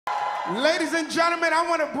Ladies and gentlemen, I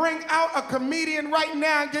want to bring out a comedian right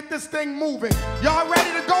now and get this thing moving. Y'all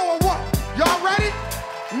ready to go or what? Y'all ready?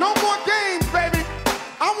 No more games, baby.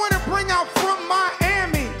 I want to bring out from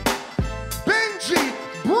Miami, Benji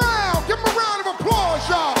Brown. Give him a round of applause,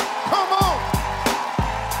 y'all. Come on.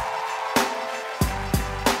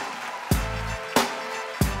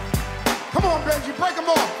 Come on, Benji, break them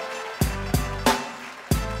off.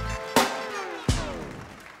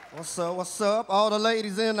 What's up? All the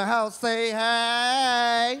ladies in the house say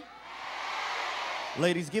hey.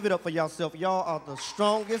 Ladies, give it up for yourself. Y'all are the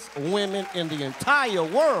strongest women in the entire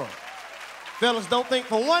world. Fellas, don't think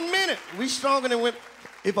for 1 minute we stronger than women.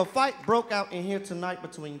 If a fight broke out in here tonight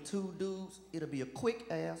between two dudes, it'll be a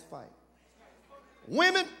quick-ass fight.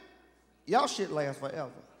 Women, y'all shit last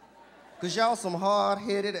forever. Because y'all some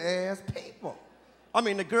hard-headed ass people. I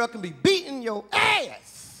mean, the girl can be beating your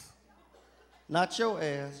ass. Not your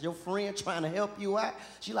ass, your friend trying to help you out.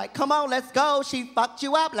 She like, come on, let's go. She fucked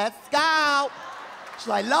you up, let's go. She's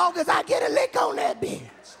like, long as I get a lick on that bitch.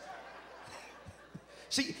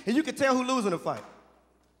 And you can tell who losing the fight.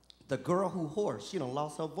 The girl who hoarse, she done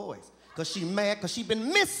lost her voice. Because she mad, because she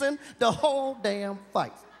been missing the whole damn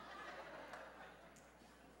fight.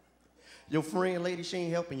 Your friend, lady, she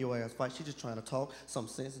ain't helping your ass fight. She just trying to talk some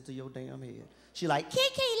sense into your damn head. She like,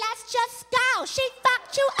 Kiki, let's just go. She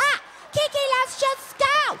fucked you up. Kiki, let's just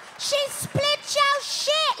go. She split your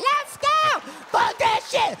shit. Let's go. Fuck that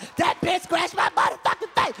shit. That bitch scratched my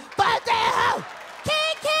motherfucking face. Fuck that hoe.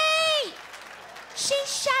 Kiki. She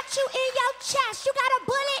shot you in your chest. You got a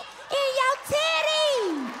bullet in your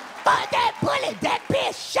titty. Fuck that bullet. That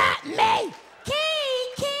bitch shot me.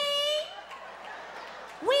 Kiki.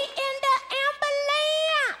 We in the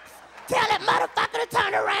ambulance. Tell that motherfucker to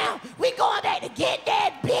turn around. We going back to get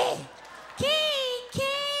that bitch. Kiki.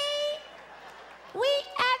 We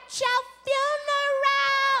at your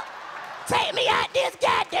funeral. Take me out this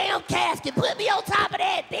goddamn casket. Put me on top of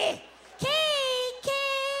that bitch. Kiki.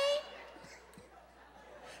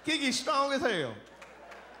 Kiki strong as hell.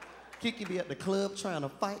 Kiki be at the club trying to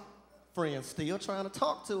fight. Friends still trying to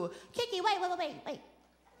talk to her. Kiki, wait.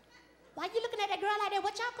 Why you looking at that girl like that?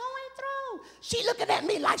 What y'all going through? She looking at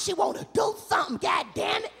me like she want to do something,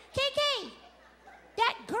 goddamn it. Kiki,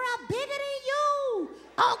 that girl bigger than you.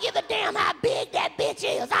 I don't give a damn how big that bitch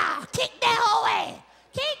is. I'll kick that whole ass.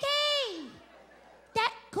 Kiki,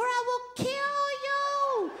 that girl will kill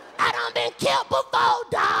you. I done been killed before,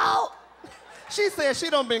 dog. She said she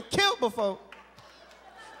done been killed before.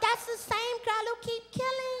 That's the same girl who keep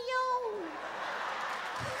killing you.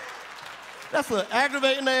 That's an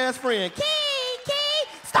aggravating ass friend. Kiki,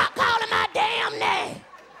 stop calling my damn name.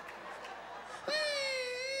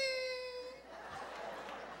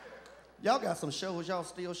 Y'all got some shows y'all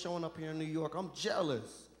still showing up here in New York. I'm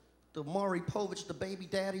jealous. The Maury Povich, the baby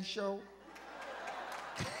daddy show.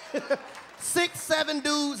 6, 7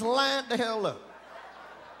 dudes lined the hell up.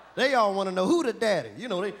 They all want to know who the daddy. You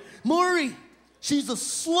know, Maury, she's a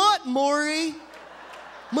slut, Maury.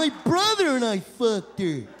 My brother and I fucked her.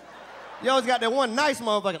 You always got that one nice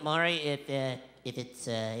motherfucker. Maury, if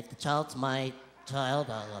the child's my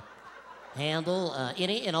child, I'll handle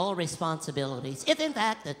any and all responsibilities. If in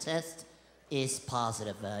fact the test is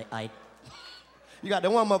positive, You got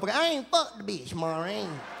that one motherfucker. I ain't fucked the bitch, Maury.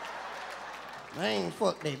 I ain't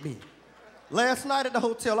fucked that bitch. Last night at the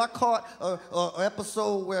hotel, I caught an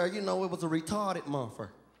episode where, you know, it was a retarded motherfucker.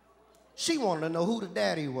 She wanted to know who the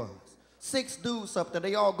daddy was. 6 dudes up there,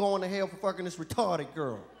 they all going to hell for fucking this retarded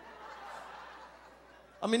girl.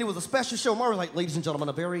 I mean, it was a special show. Maury was like, ladies and gentlemen,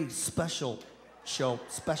 a very special show,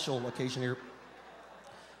 special occasion here.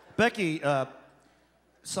 Becky,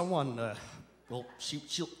 someone, well,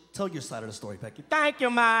 she'll tell your side of the story, Becky. Thank you,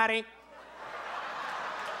 Marty.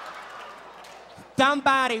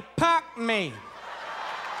 Somebody pucked me,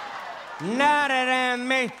 nutted in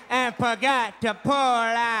me, and forgot to pull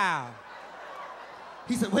out.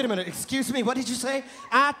 He said, wait a minute, excuse me, what did you say?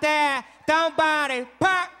 Out there, somebody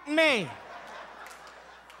pucked me,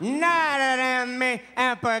 nutted in me,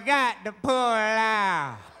 and forgot to pull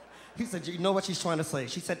out. He said, you know what she's trying to say?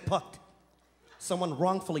 She said pucked. Someone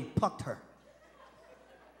wrongfully pucked her.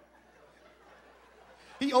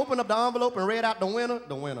 He opened up the envelope and read out the winner,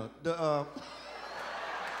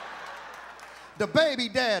 the baby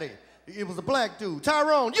daddy. It was a black dude.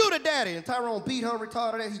 Tyrone, you the daddy. And Tyrone beat her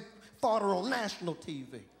retarded ass. He fought her on national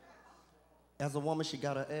TV. As a woman, she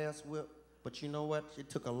got her ass whipped. But you know what? It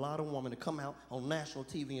took a lot of women to come out on national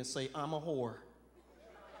TV and say, I'm a whore.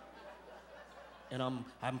 And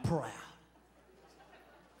I'm proud.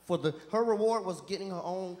 Her reward was getting her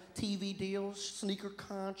own TV deal, sneaker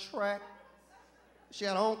contract. She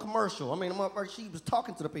had her own commercial. I mean, the motherfucker, she was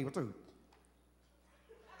talking to the people, too.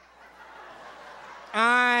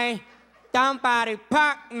 Somebody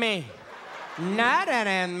parked me, nutted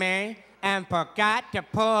in me, and forgot to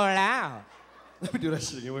pull out. Let me do that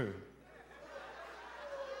shit again. Wait.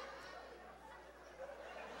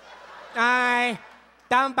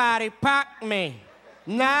 Somebody parked me,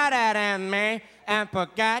 nutted in me, and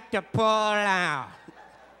forgot to pull out.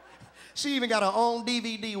 She even got her own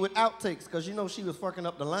DVD with outtakes, because you know she was fucking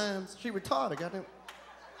up the lines. She retarded, goddamn.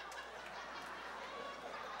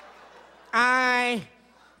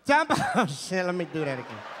 Oh, shit, let me do that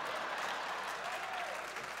again.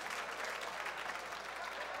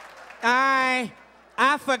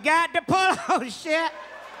 I forgot to pull out, shit.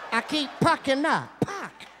 I keep pucking up.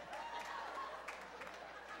 Puck.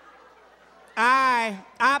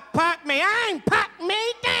 I pucked me. I ain't pucked me,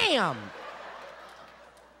 damn.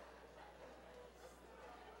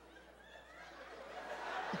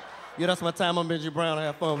 Yeah, that's my time. I'm Benji Brown. I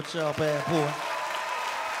have fun with y'all, bad boy.